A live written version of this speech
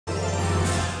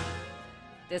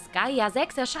Disgaea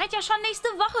 6 erscheint ja schon nächste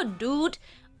Woche, Dude.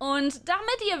 Und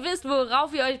damit ihr wisst,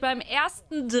 worauf ihr euch beim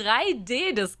ersten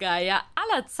 3D-Disgaea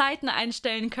aller Zeiten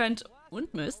einstellen könnt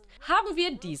und müsst, haben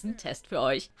wir diesen Test für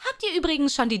euch. Habt ihr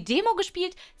übrigens schon die Demo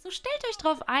gespielt? So stellt euch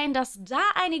darauf ein, dass da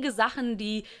einige Sachen,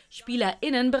 die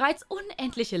SpielerInnen bereits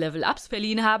unendliche Level-Ups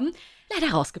verliehen haben,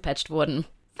 leider rausgepatcht wurden.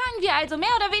 Fangen wir also mehr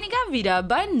oder weniger wieder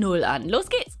bei Null an. Los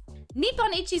geht's!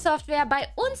 Nippon Ichi Software, bei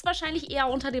uns wahrscheinlich eher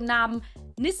unter dem Namen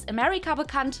NIS America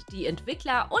bekannt, die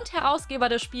Entwickler und Herausgeber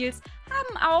des Spiels,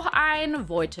 haben auch ein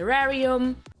Void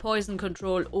Terrarium, Poison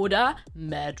Control oder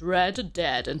Mad Red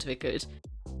Dead entwickelt.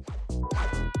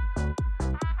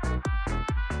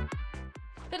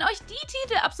 Wenn euch die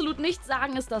Titel absolut nichts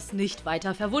sagen, ist das nicht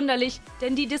weiter verwunderlich,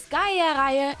 denn die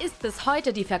Disgaea-Reihe ist bis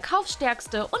heute die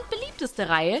verkaufsstärkste und beliebteste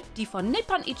Reihe, die von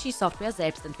Nippon Ichi Software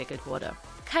selbst entwickelt wurde.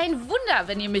 Kein Wunder,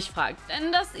 wenn ihr mich fragt,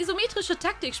 denn das isometrische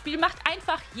Taktikspiel macht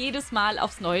einfach jedes Mal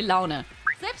aufs neue Laune.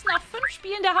 Selbst nach 5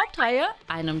 Spielen der Hauptreihe,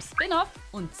 einem Spin-off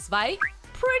und 2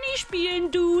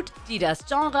 Pretty-Spielen, Dude, die das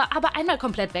Genre aber einmal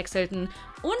komplett wechselten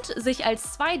und sich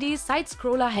als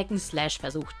 2D-Sidescroller Hack-and-Slash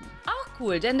versuchten. Auch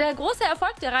cool, denn der große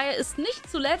Erfolg der Reihe ist nicht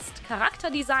zuletzt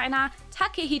Charakterdesigner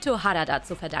Takehito Harada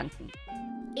zu verdanken.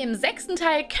 Im 6.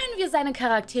 Teil können wir seine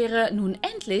Charaktere nun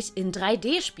endlich in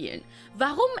 3D spielen.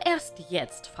 Warum erst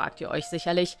jetzt, fragt ihr euch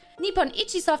sicherlich. Nippon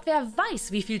Ichi Software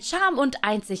weiß, wie viel Charme und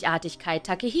Einzigartigkeit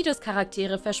Takehitos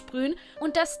Charaktere versprühen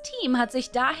und das Team hat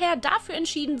sich daher dafür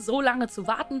entschieden, so lange zu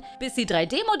warten, bis sie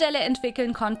 3D-Modelle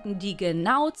entwickeln konnten, die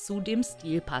genau zu dem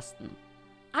Stil passten.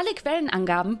 Alle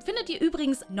Quellenangaben findet ihr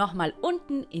übrigens nochmal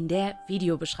unten in der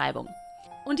Videobeschreibung.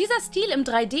 Und dieser Stil im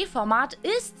 3D-Format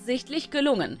ist sichtlich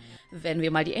gelungen. Wenn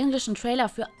wir mal die englischen Trailer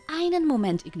für einen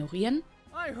Moment ignorieren.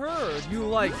 I heard you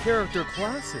like character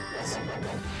classics.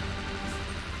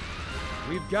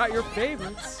 We've got your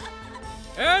favorites.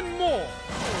 And more.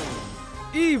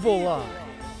 Evil Eye.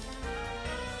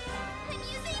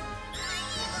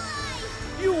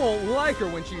 You won't like her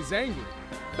when she's angry.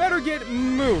 Better get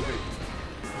moving.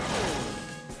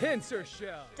 Hints are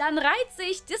shell. Dann reiht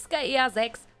sich Disgaea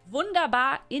 6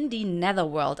 wunderbar in die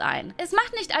Netherworld ein. Es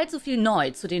macht nicht allzu viel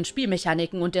neu. Zu den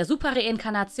Spielmechaniken und der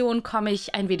Super-Reinkarnation komme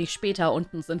ich ein wenig später.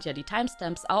 Unten sind ja die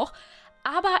Timestamps auch.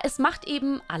 Aber es macht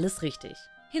eben alles richtig.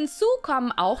 Hinzu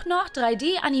kommen auch noch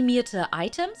 3D-animierte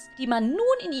Items, die man nun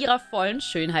in ihrer vollen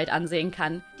Schönheit ansehen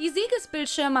kann. Die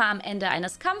Siegesbildschirme am Ende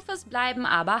eines Kampfes bleiben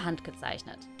aber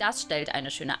handgezeichnet. Das stellt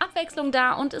eine schöne Abwechslung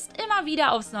dar und ist immer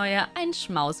wieder aufs Neue ein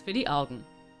Schmaus für die Augen.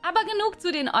 Aber genug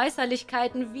zu den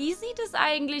Äußerlichkeiten. Wie sieht es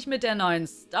eigentlich mit der neuen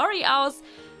Story aus?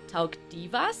 Taugt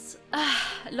die was?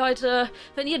 Leute,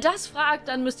 wenn ihr das fragt,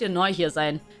 dann müsst ihr neu hier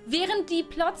sein. Während die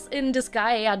Plots in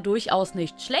Disgaea durchaus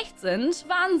nicht schlecht sind,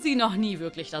 waren sie noch nie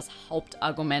wirklich das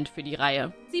Hauptargument für die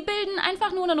Reihe. Sie bilden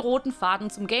einfach nur einen roten Faden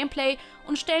zum Gameplay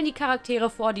und stellen die Charaktere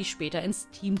vor, die später ins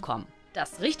Team kommen.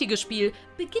 Das richtige Spiel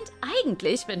beginnt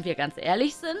eigentlich, wenn wir ganz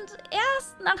ehrlich sind,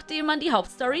 erst nachdem man die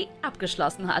Hauptstory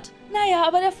abgeschlossen hat. Naja,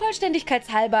 aber der Vollständigkeit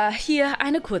halber hier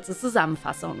eine kurze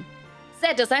Zusammenfassung.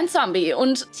 Zed ist ein Zombie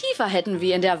und tiefer hätten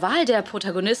wir in der Wahl der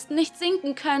Protagonisten nicht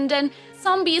sinken können, denn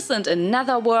Zombies sind in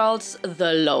Netherworlds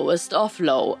the lowest of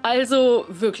low, also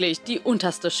wirklich die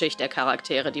unterste Schicht der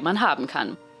Charaktere, die man haben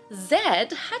kann.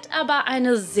 Zed hat aber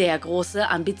eine sehr große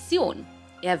Ambition.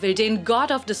 Er will den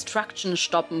God of Destruction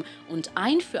stoppen und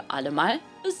ein für allemal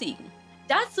besiegen.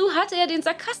 Dazu hat er den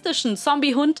sarkastischen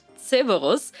Zombiehund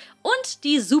Cerberus und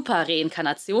die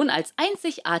Super-Reinkarnation als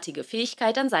einzigartige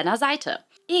Fähigkeit an seiner Seite.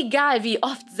 Egal wie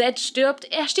oft Zed stirbt,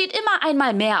 er steht immer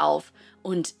einmal mehr auf.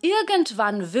 Und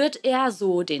irgendwann wird er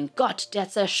so den Gott der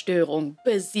Zerstörung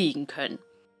besiegen können.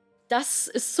 Das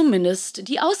ist zumindest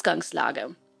die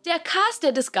Ausgangslage. Der Cast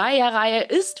der Disgaea-Reihe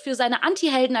ist für seine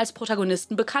Antihelden als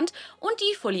Protagonisten bekannt und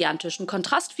die foliantischen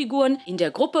Kontrastfiguren in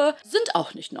der Gruppe sind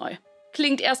auch nicht neu.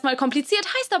 Klingt erstmal kompliziert,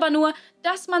 heißt aber nur,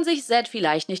 dass man sich Zed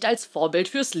vielleicht nicht als Vorbild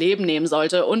fürs Leben nehmen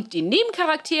sollte und die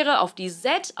Nebencharaktere, auf die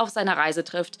Zed auf seiner Reise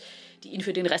trifft, die ihn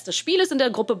für den Rest des Spieles in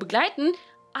der Gruppe begleiten,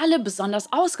 alle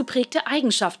besonders ausgeprägte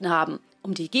Eigenschaften haben,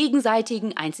 um die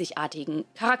gegenseitigen, einzigartigen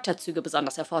Charakterzüge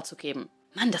besonders hervorzuheben.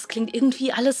 Mann, das klingt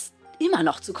irgendwie alles immer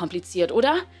noch zu kompliziert,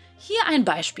 oder? Hier ein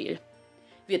Beispiel.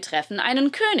 Wir treffen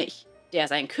einen König, der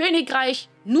sein Königreich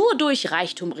nur durch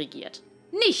Reichtum regiert.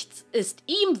 Nichts ist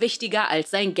ihm wichtiger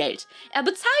als sein Geld. Er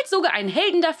bezahlt sogar einen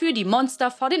Helden dafür, die Monster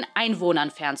vor den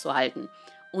Einwohnern fernzuhalten.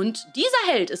 Und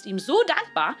dieser Held ist ihm so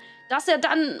dankbar, dass er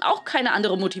dann auch keine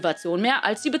andere Motivation mehr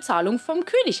als die Bezahlung vom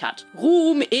König hat.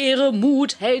 Ruhm, Ehre,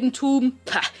 Mut, Heldentum,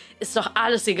 ist doch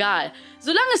alles egal.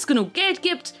 Solange es genug Geld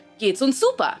gibt, geht's uns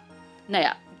super.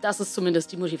 Naja, das ist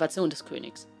zumindest die Motivation des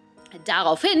Königs.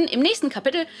 Daraufhin, im nächsten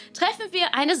Kapitel, treffen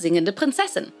wir eine singende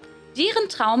Prinzessin. Deren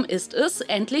Traum ist es,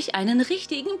 endlich einen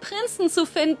richtigen Prinzen zu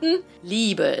finden.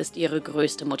 Liebe ist ihre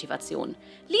größte Motivation.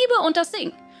 Liebe und das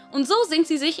Singen. Und so singt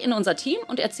sie sich in unser Team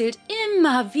und erzählt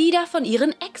immer wieder von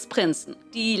ihren Ex-Prinzen,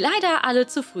 die leider alle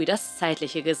zu früh das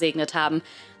Zeitliche gesegnet haben,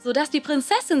 sodass die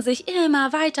Prinzessin sich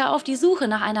immer weiter auf die Suche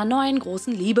nach einer neuen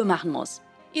großen Liebe machen muss.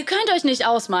 Ihr könnt euch nicht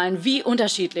ausmalen, wie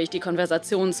unterschiedlich die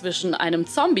Konversationen zwischen einem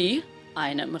Zombie,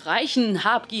 einem reichen,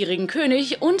 habgierigen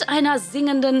König und einer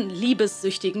singenden,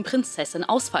 liebessüchtigen Prinzessin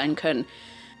ausfallen können.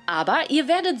 Aber ihr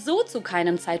werdet so zu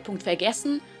keinem Zeitpunkt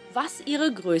vergessen, was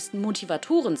ihre größten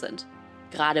Motivatoren sind.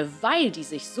 Gerade weil die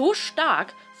sich so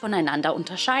stark voneinander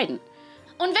unterscheiden.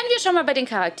 Und wenn wir schon mal bei den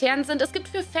Charakteren sind, es gibt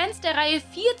für Fans der Reihe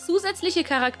 4 zusätzliche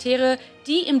Charaktere,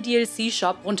 die im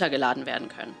DLC-Shop runtergeladen werden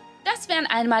können. Das wären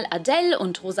einmal Adele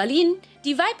und Rosaline,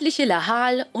 die weibliche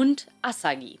Lahal und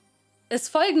Asagi. Es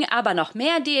folgen aber noch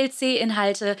mehr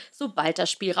DLC-Inhalte, sobald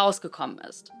das Spiel rausgekommen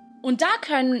ist. Und da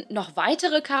können noch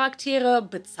weitere Charaktere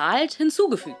bezahlt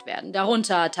hinzugefügt werden,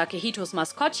 darunter Takehitos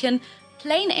Maskottchen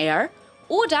Plain Air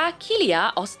oder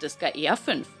Kilia aus Disgaea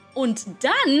 5. Und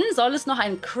dann soll es noch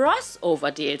ein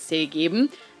Crossover-DLC geben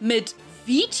mit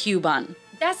V-Tubern.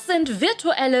 Das sind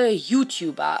virtuelle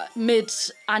YouTuber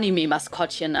mit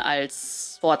Anime-Maskottchen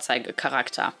als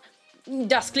Vorzeigecharakter.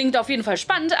 Das klingt auf jeden Fall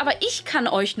spannend, aber ich kann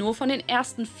euch nur von den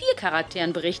ersten 4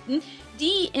 Charakteren berichten,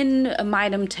 die in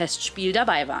meinem Testspiel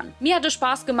dabei waren. Mir hat es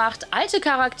Spaß gemacht, alte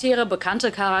Charaktere,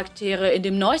 bekannte Charaktere in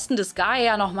dem neuesten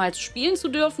Disgaea nochmal spielen zu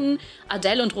dürfen.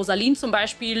 Adele und Rosaline zum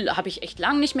Beispiel habe ich echt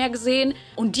lange nicht mehr gesehen.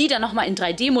 Und die dann nochmal in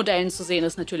 3D-Modellen zu sehen,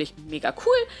 ist natürlich mega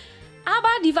cool. Aber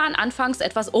die waren anfangs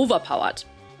etwas overpowered.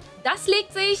 Das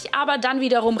legt sich aber dann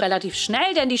wiederum relativ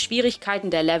schnell, denn die Schwierigkeiten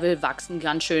der Level wachsen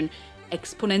ganz schön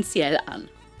exponentiell an.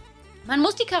 Man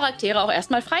muss die Charaktere auch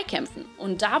erstmal freikämpfen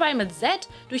und dabei mit Z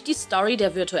durch die Story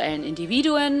der virtuellen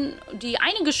Individuen, die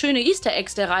einige schöne Easter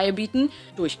Eggs der Reihe bieten,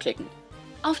 durchklicken.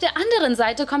 Auf der anderen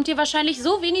Seite kommt ihr wahrscheinlich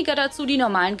so weniger dazu, die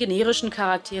normalen generischen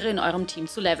Charaktere in eurem Team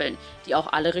zu leveln, die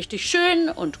auch alle richtig schön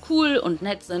und cool und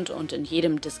nett sind und in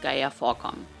jedem Disgaea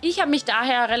vorkommen. Ich habe mich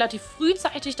daher relativ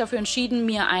frühzeitig dafür entschieden,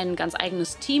 mir ein ganz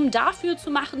eigenes Team dafür zu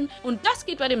machen und das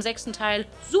geht bei dem 6. Teil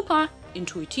super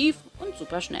intuitiv und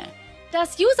super schnell.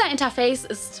 Das User-Interface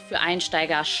ist für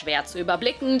Einsteiger schwer zu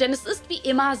überblicken, denn es ist wie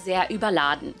immer sehr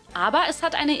überladen. Aber es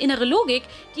hat eine innere Logik,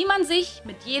 die man sich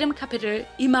mit jedem Kapitel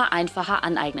immer einfacher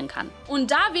aneignen kann.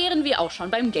 Und da wären wir auch schon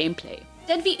beim Gameplay.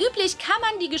 Denn wie üblich kann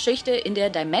man die Geschichte in der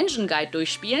Dimension Guide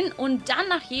durchspielen und dann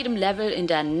nach jedem Level in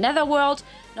der Netherworld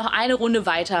noch eine Runde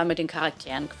weiter mit den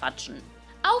Charakteren quatschen.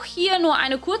 Auch hier nur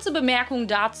eine kurze Bemerkung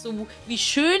dazu, wie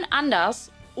schön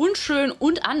anders, unschön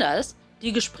und anders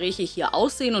die Gespräche hier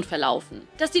aussehen und verlaufen.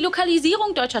 Dass die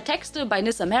Lokalisierung deutscher Texte bei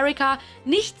NIS America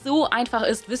nicht so einfach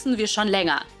ist, wissen wir schon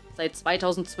länger. Seit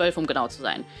 2012, um genau zu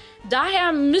sein.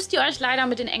 Daher müsst ihr euch leider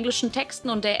mit den englischen Texten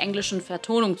und der englischen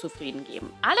Vertonung zufrieden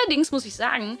geben. Allerdings muss ich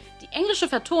sagen, die englische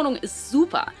Vertonung ist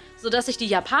super, sodass ich die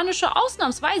japanische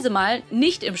ausnahmsweise mal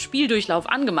nicht im Spieldurchlauf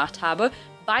angemacht habe.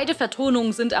 Beide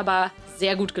Vertonungen sind aber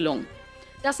sehr gut gelungen.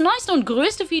 Das neueste und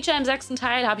größte Feature im 6.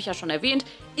 Teil, habe ich ja schon erwähnt,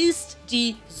 ist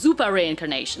die Super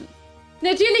Reincarnation.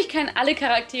 Natürlich können alle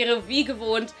Charaktere wie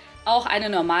gewohnt auch eine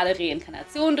normale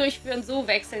Reinkarnation durchführen, so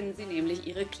wechseln sie nämlich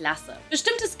ihre Klasse.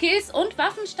 Bestimmte Skills und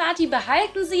Waffenstati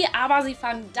behalten sie, aber sie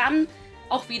fangen dann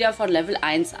auch wieder von Level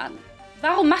 1 an.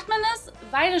 Warum macht man das?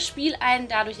 Weil das Spiel einen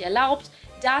dadurch erlaubt,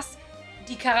 dass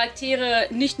die Charaktere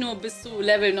nicht nur bis zu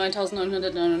Level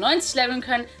 9999 leveln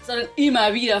können, sondern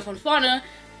immer wieder von vorne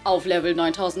auf Level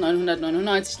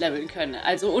 9999 leveln können,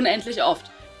 also unendlich oft.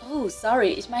 Oh, sorry,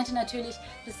 ich meinte natürlich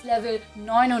bis Level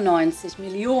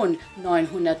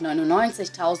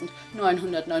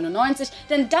 99.999.999,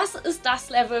 denn das ist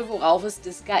das Level, worauf es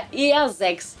Disgaea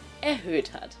 6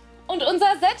 erhöht hat. Und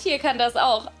unser Set hier kann das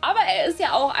auch, aber er ist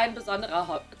ja auch ein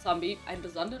besonderer Zombie. Ein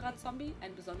besonderer Zombie?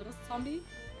 Ein besonderes Zombie?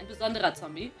 Ein besonderer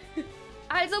Zombie.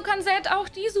 Also kann Set auch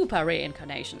die Super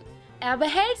Reincarnation. Er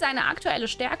behält seine aktuelle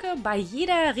Stärke bei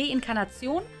jeder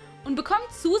Reinkarnation und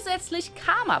bekommt zusätzlich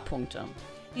Karma-Punkte.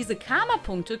 Diese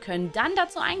Karma-Punkte können dann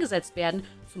dazu eingesetzt werden,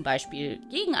 zum Beispiel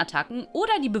Gegenattacken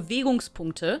oder die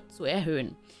Bewegungspunkte zu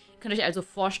erhöhen. Ihr könnt euch also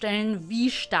vorstellen, wie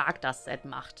stark das Set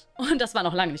macht. Und das war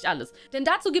noch lange nicht alles. Denn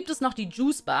dazu gibt es noch die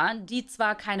Juice Bar, die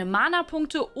zwar keine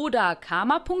Mana-Punkte oder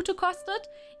Karma-Punkte kostet,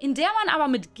 in der man aber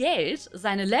mit Geld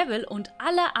seine Level und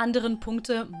alle anderen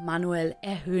Punkte manuell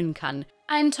erhöhen kann.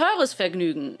 Ein teures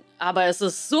Vergnügen, aber es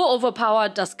ist so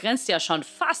overpowered, das grenzt ja schon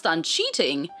fast an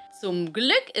Cheating. Zum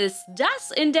Glück ist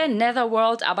das in der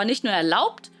Netherworld aber nicht nur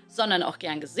erlaubt, sondern auch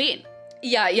gern gesehen.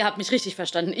 Ja, ihr habt mich richtig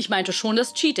verstanden. Ich meinte schon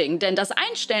das Cheating, denn das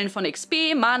Einstellen von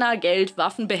XP, Mana, Geld,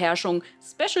 Waffenbeherrschung,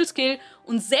 Special Skill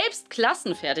und selbst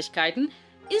Klassenfertigkeiten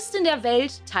ist in der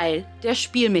Welt Teil der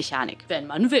Spielmechanik, wenn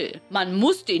man will. Man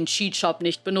muss den Cheat Shop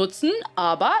nicht benutzen,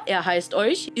 aber er heißt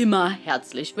euch immer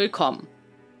herzlich willkommen.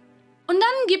 Und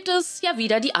dann gibt es ja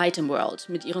wieder die Item World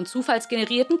mit ihren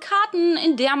zufallsgenerierten Karten,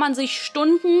 in der man sich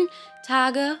Stunden,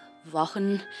 Tage,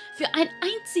 Wochen für ein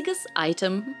einziges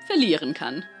Item verlieren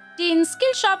kann. Den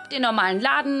Skillshop, den normalen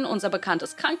Laden, unser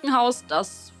bekanntes Krankenhaus,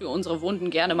 das für unsere Wunden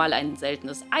gerne mal ein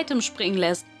seltenes Item springen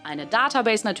lässt, eine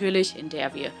Database natürlich, in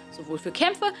der wir sowohl für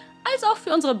Kämpfe als auch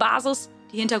für unsere Basis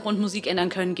die Hintergrundmusik ändern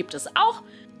können, gibt es auch.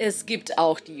 Es gibt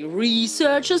auch die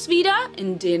Researches wieder,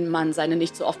 in denen man seine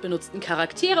nicht so oft benutzten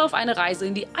Charaktere auf eine Reise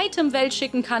in die Itemwelt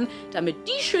schicken kann, damit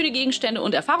die schöne Gegenstände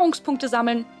und Erfahrungspunkte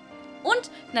sammeln. Und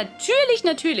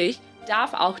natürlich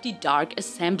darf auch die Dark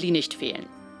Assembly nicht fehlen.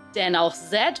 Denn auch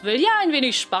Zed will ja ein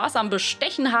wenig Spaß am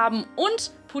Bestechen haben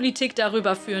und Politik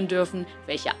darüber führen dürfen,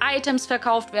 welche Items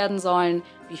verkauft werden sollen,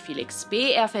 wie viel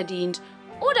XP er verdient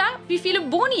oder wie viele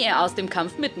Boni er aus dem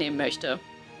Kampf mitnehmen möchte.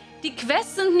 Die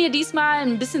Quests sind mir diesmal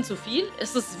ein bisschen zu viel.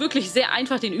 Es ist wirklich sehr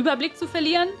einfach, den Überblick zu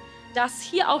verlieren. Dass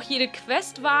hier auch jede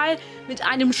Questwahl mit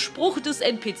einem Spruch des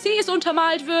NPCs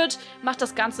untermalt wird, macht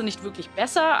das Ganze nicht wirklich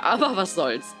besser, aber was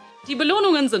soll's. Die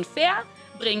Belohnungen sind fair,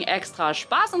 bringen extra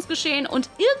Spaß ins Geschehen und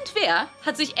irgendwer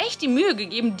hat sich echt die Mühe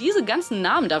gegeben, diese ganzen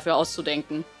Namen dafür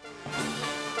auszudenken.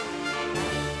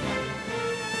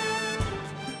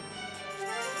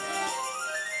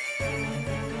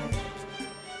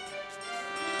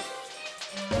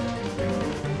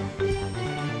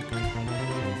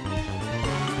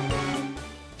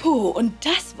 Puh, und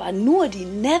das war nur die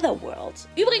Netherworlds.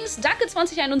 Übrigens, danke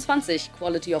 2021,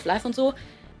 Quality of Life und so.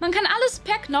 Man kann alles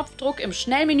per Knopfdruck im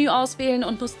Schnellmenü auswählen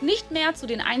und muss nicht mehr zu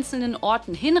den einzelnen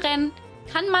Orten hinrennen.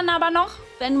 Kann man aber noch,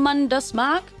 wenn man das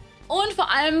mag. Und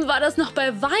vor allem war das noch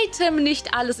bei weitem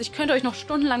nicht alles. Ich könnte euch noch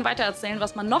stundenlang weitererzählen,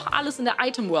 was man noch alles in der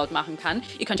Item World machen kann.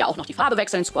 Ihr könnt ja auch noch die Farbe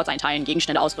wechseln, Squads einteilen,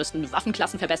 Gegenstände ausrüsten,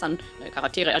 Waffenklassen verbessern, neue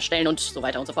Charaktere erstellen und so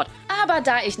weiter und so fort. Aber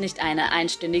da ich nicht eine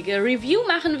einstündige Review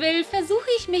machen will, versuche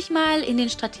ich mich mal in den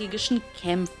strategischen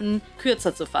Kämpfen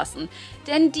kürzer zu fassen.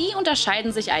 Denn die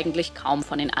unterscheiden sich eigentlich kaum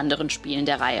von den anderen Spielen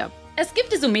der Reihe. Es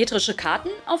gibt isometrische Karten,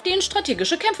 auf denen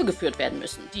strategische Kämpfe geführt werden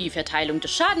müssen. Die Verteilung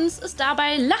des Schadens ist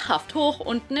dabei lachhaft hoch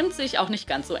und nimmt sich auch nicht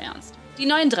ganz so ernst. Die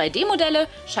neuen 3D-Modelle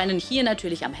scheinen hier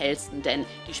natürlich am hellsten, denn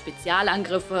die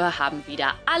Spezialangriffe haben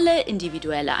wieder alle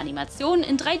individuelle Animationen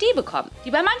in 3D bekommen,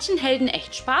 die bei manchen Helden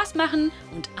echt Spaß machen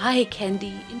und Eye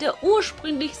Candy in der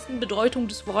ursprünglichsten Bedeutung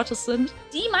des Wortes sind,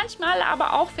 die manchmal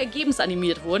aber auch vergebens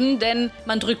animiert wurden, denn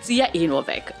man drückt sie ja eh nur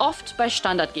weg, oft bei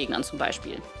Standardgegnern zum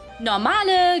Beispiel.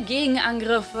 Normale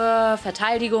Gegenangriffe,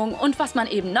 Verteidigung und was man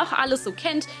eben noch alles so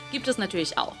kennt, gibt es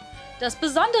natürlich auch. Das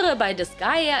Besondere bei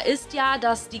Disgaea ist ja,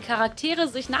 dass die Charaktere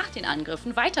sich nach den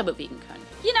Angriffen weiter bewegen können.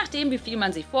 Je nachdem, wie viel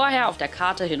man sie vorher auf der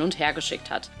Karte hin und her geschickt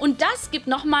hat. Und das gibt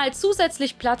nochmal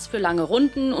zusätzlich Platz für lange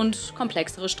Runden und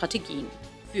komplexere Strategien.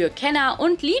 Für Kenner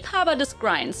und Liebhaber des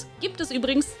Grinds gibt es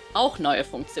übrigens auch neue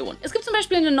Funktionen. Es gibt zum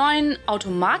Beispiel einen neuen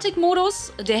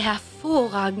Automatikmodus, der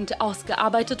hervorragend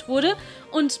ausgearbeitet wurde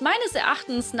und meines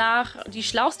Erachtens nach die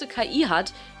schlauste KI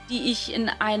hat, die ich in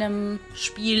einem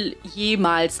Spiel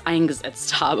jemals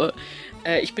eingesetzt habe.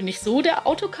 Ich bin nicht so der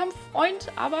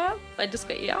Autokampffreund, aber bei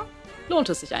Disgaea lohnt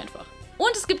es sich einfach.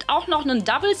 Und es gibt auch noch einen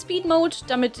Double Speed Mode,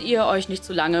 damit ihr euch nicht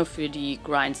zu lange für die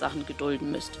Grind-Sachen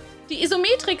gedulden müsst. Die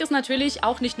Isometrik ist natürlich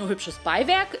auch nicht nur hübsches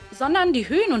Beiwerk, sondern die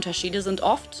Höhenunterschiede sind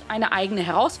oft eine eigene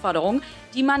Herausforderung,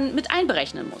 die man mit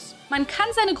einberechnen muss. Man kann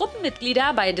seine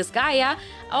Gruppenmitglieder bei Disgaea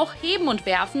auch heben und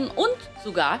werfen und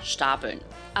sogar stapeln.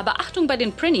 Aber Achtung bei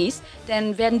den Prinnies,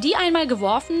 denn werden die einmal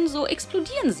geworfen, so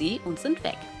explodieren sie und sind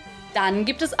weg. Dann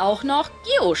gibt es auch noch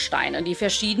Geosteine, die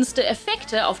verschiedenste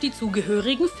Effekte auf die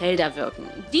zugehörigen Felder wirken.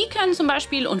 Die können zum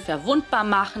Beispiel unverwundbar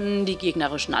machen, die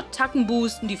gegnerischen Attacken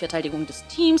boosten, die Verteidigung des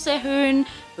Teams erhöhen,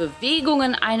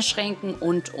 Bewegungen einschränken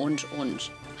und.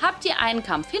 Habt ihr einen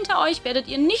Kampf hinter euch, werdet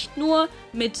ihr nicht nur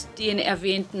mit den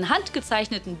erwähnten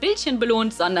handgezeichneten Bildchen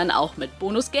belohnt, sondern auch mit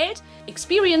Bonusgeld,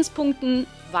 Experience-Punkten,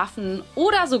 Waffen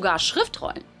oder sogar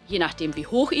Schriftrollen. Je nachdem, wie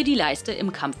hoch ihr die Leiste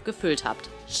im Kampf gefüllt habt.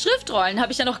 Schriftrollen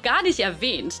habe ich ja noch gar nicht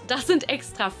erwähnt. Das sind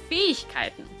extra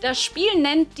Fähigkeiten. Das Spiel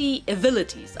nennt die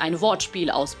Evilities, ein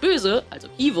Wortspiel aus böse, also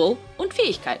evil, und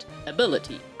Fähigkeit,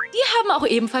 ability. Die haben auch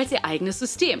ebenfalls ihr eigenes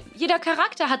System. Jeder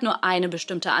Charakter hat nur eine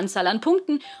bestimmte Anzahl an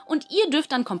Punkten und ihr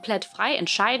dürft dann komplett frei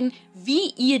entscheiden,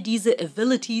 wie ihr diese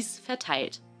Evilities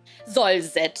verteilt. Soll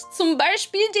Zed zum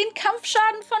Beispiel den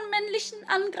Kampfschaden von männlichen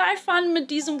Angreifern mit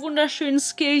diesem wunderschönen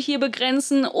Skill hier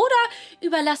begrenzen? Oder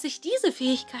überlasse ich diese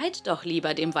Fähigkeit doch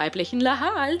lieber dem weiblichen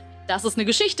Lahal? Das ist eine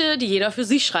Geschichte, die jeder für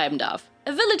sich schreiben darf.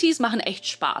 Evilities machen echt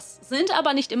Spaß, sind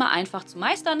aber nicht immer einfach zu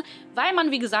meistern, weil man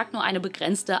wie gesagt nur eine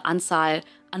begrenzte Anzahl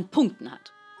an Punkten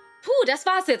hat. Puh, das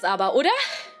war's jetzt aber, oder?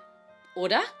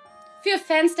 Oder? Für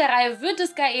Fans der Reihe wird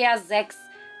Disgaea 6,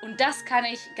 und das kann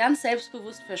ich ganz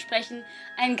selbstbewusst versprechen,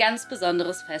 ein ganz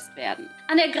besonderes Fest werden.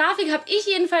 An der Grafik habe ich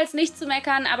jedenfalls nichts zu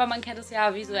meckern, aber man kennt es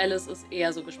ja, visuelles ist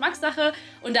eher so Geschmackssache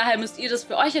und daher müsst ihr das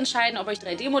für euch entscheiden, ob euch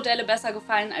 3D-Modelle besser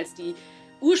gefallen als die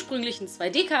ursprünglichen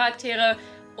 2D-Charaktere.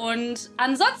 Und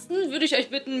ansonsten würde ich euch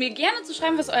bitten, mir gerne zu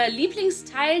schreiben, was euer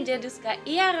Lieblingsteil der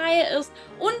Disgaea-Reihe ist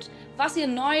und was ihr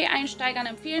Neueinsteigern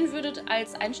empfehlen würdet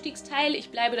als Einstiegsteil. Ich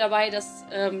bleibe dabei, dass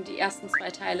die ersten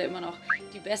 2 Teile immer noch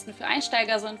die besten für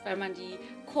Einsteiger sind, weil man die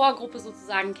Core-Gruppe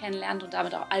sozusagen kennenlernt und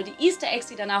damit auch all die Easter Eggs,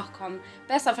 die danach kommen,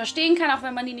 besser verstehen kann, auch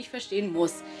wenn man die nicht verstehen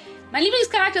muss. Mein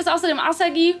Lieblingscharakter ist außerdem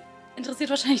Asagi. Interessiert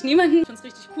wahrscheinlich niemanden. Ich finde es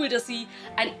richtig cool, dass sie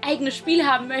ein eigenes Spiel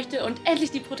haben möchte und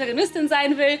endlich die Protagonistin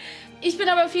sein will. Ich bin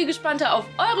aber viel gespannter auf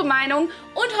eure Meinung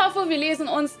und hoffe, wir lesen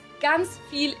uns ganz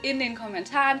viel in den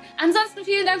Kommentaren. Ansonsten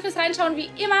vielen Dank fürs Reinschauen. Wie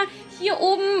immer, hier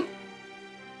oben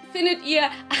findet ihr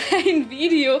ein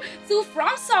Video zu From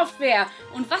Software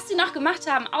und was sie noch gemacht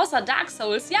haben außer Dark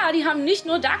Souls. Ja, die haben nicht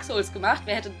nur Dark Souls gemacht,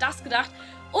 wer hätte das gedacht?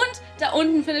 Und da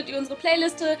unten findet ihr unsere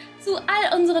Playliste zu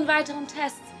all unseren weiteren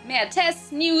Tests. Mehr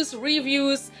Tests, News,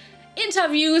 Reviews,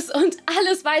 Interviews und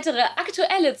alles weitere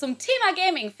Aktuelle zum Thema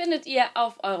Gaming findet ihr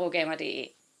auf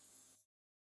eurogamer.de.